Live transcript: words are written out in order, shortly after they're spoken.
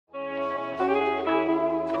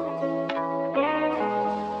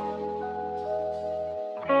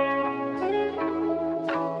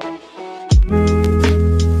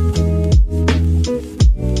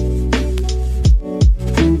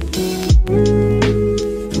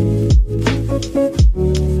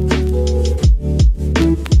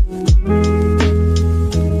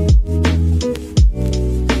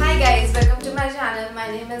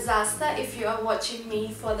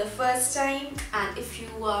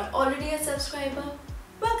are already a subscriber,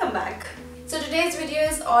 welcome back. So today's video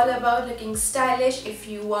is all about looking stylish if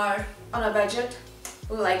you are on a budget.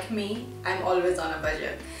 Like me, I'm always on a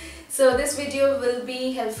budget. So this video will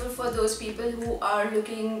be helpful for those people who are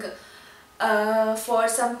looking for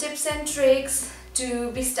some tips and tricks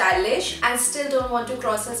to be stylish and still don't want to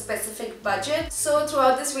cross a specific budget. So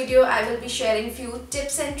throughout this video I will be sharing few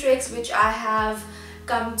tips and tricks which I have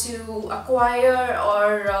come to acquire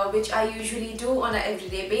or which I usually do on an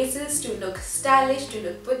everyday basis to look stylish, to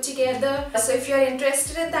look put together. So if you're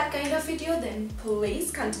interested in that kind of video, then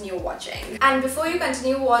please continue watching. And before you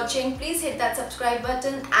continue watching, please hit that subscribe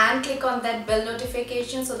button and click on that bell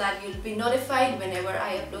notification so that you'll be notified whenever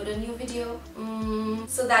I upload a new video.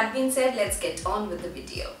 So that being said, let's get on with the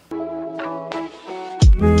video.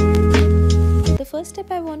 The first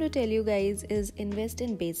step I want to tell you guys is invest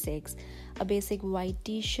in basics. A basic white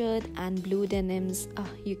t-shirt and blue denims,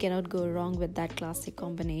 you cannot go wrong with that classic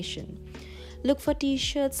combination. Look for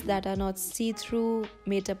t-shirts that are not see-through,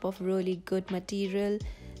 made up of really good material.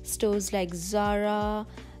 Stores like Zara,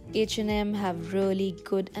 H&M have really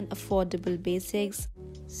good and affordable basics.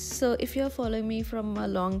 So if you're following me from a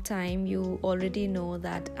long time, you already know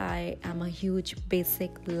that I am a huge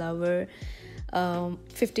basic lover.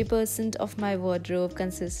 50% of my wardrobe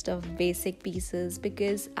consists of basic pieces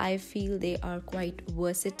because I feel they are quite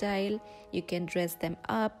versatile. You can dress them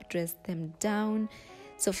up, dress them down.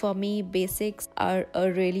 So for me, basics are a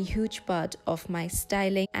really huge part of my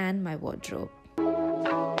styling and my wardrobe.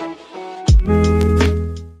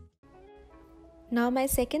 Now my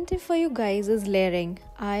second tip for you guys is layering.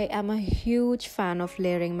 I am a huge fan of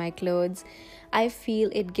layering my clothes. I feel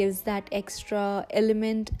it gives that extra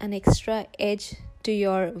element and extra edge to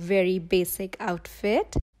your very basic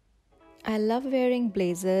outfit. I love wearing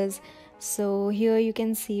blazers. So here you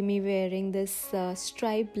can see me wearing this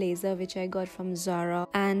striped blazer which I got from Zara,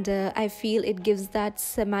 and I feel it gives that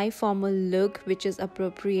semi-formal look which is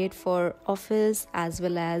appropriate for office as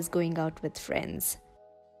well as going out with friends.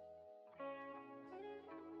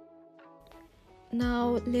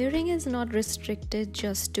 Now, layering is not restricted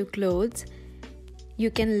just to clothes.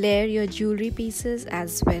 You can layer your jewelry pieces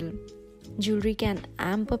as well. Jewelry can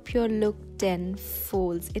amp up your look 10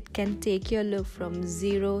 folds. It can take your look from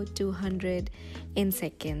 0 to 100 in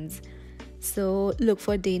seconds. So look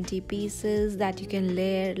for dainty pieces that you can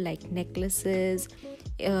layer, like necklaces,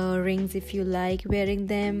 rings if you like wearing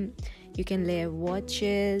them. You can layer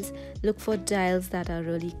watches. Look for dials that are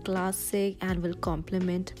really classic and will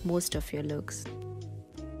complement most of your looks.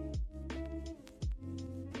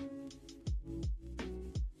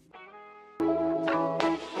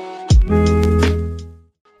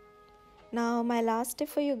 Now my last tip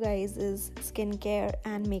for you guys is skincare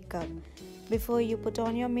and makeup. Before you put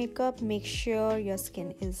on your makeup, make sure your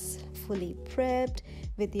skin is fully prepped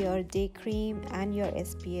with your day cream and your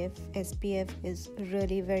SPF. SPF is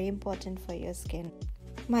really very important for your skin.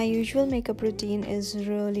 My usual makeup routine is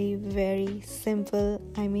really very simple.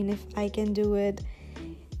 I mean, if I can do it,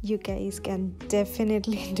 you guys can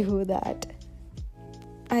definitely do that.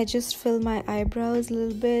 I just fill my eyebrows a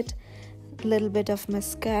little bit of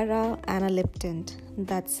mascara and a lip tint.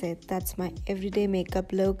 That's it. That's my everyday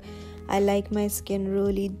makeup look. I like my skin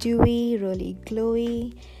really dewy, really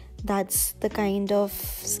glowy. That's the kind of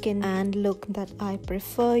skin and look that I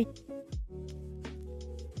prefer.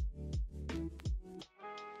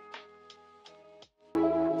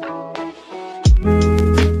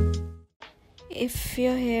 If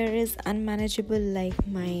your hair is unmanageable like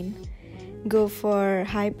mine, go for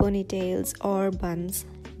high ponytails or buns.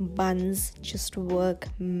 Buns just work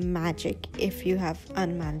magic if you have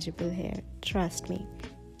unmanageable hair, trust me.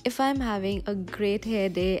 If I'm having a great hair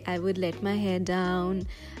day, I would let my hair down,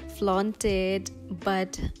 flaunt it,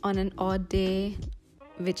 but on an odd day,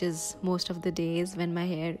 which is most of the days when my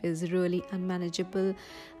hair is really unmanageable,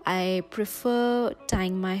 I prefer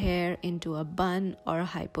tying my hair into a bun or a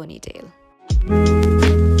high ponytail.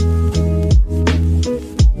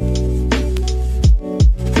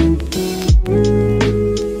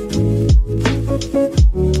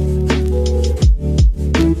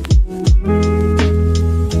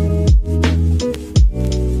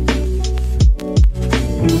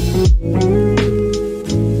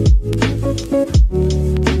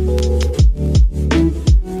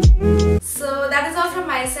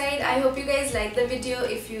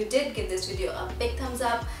 If you did, give this video a big thumbs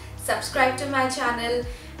up, subscribe to my channel,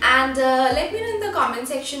 and let me know in the comment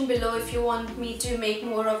section below if you want me to make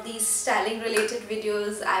more of these styling related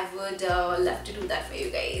videos. I would love to do that for you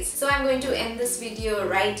guys. So I'm going to end this video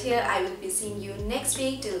right here. I will be seeing you next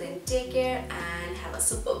week. Till then, take care and have a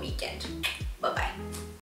super weekend. Bye bye.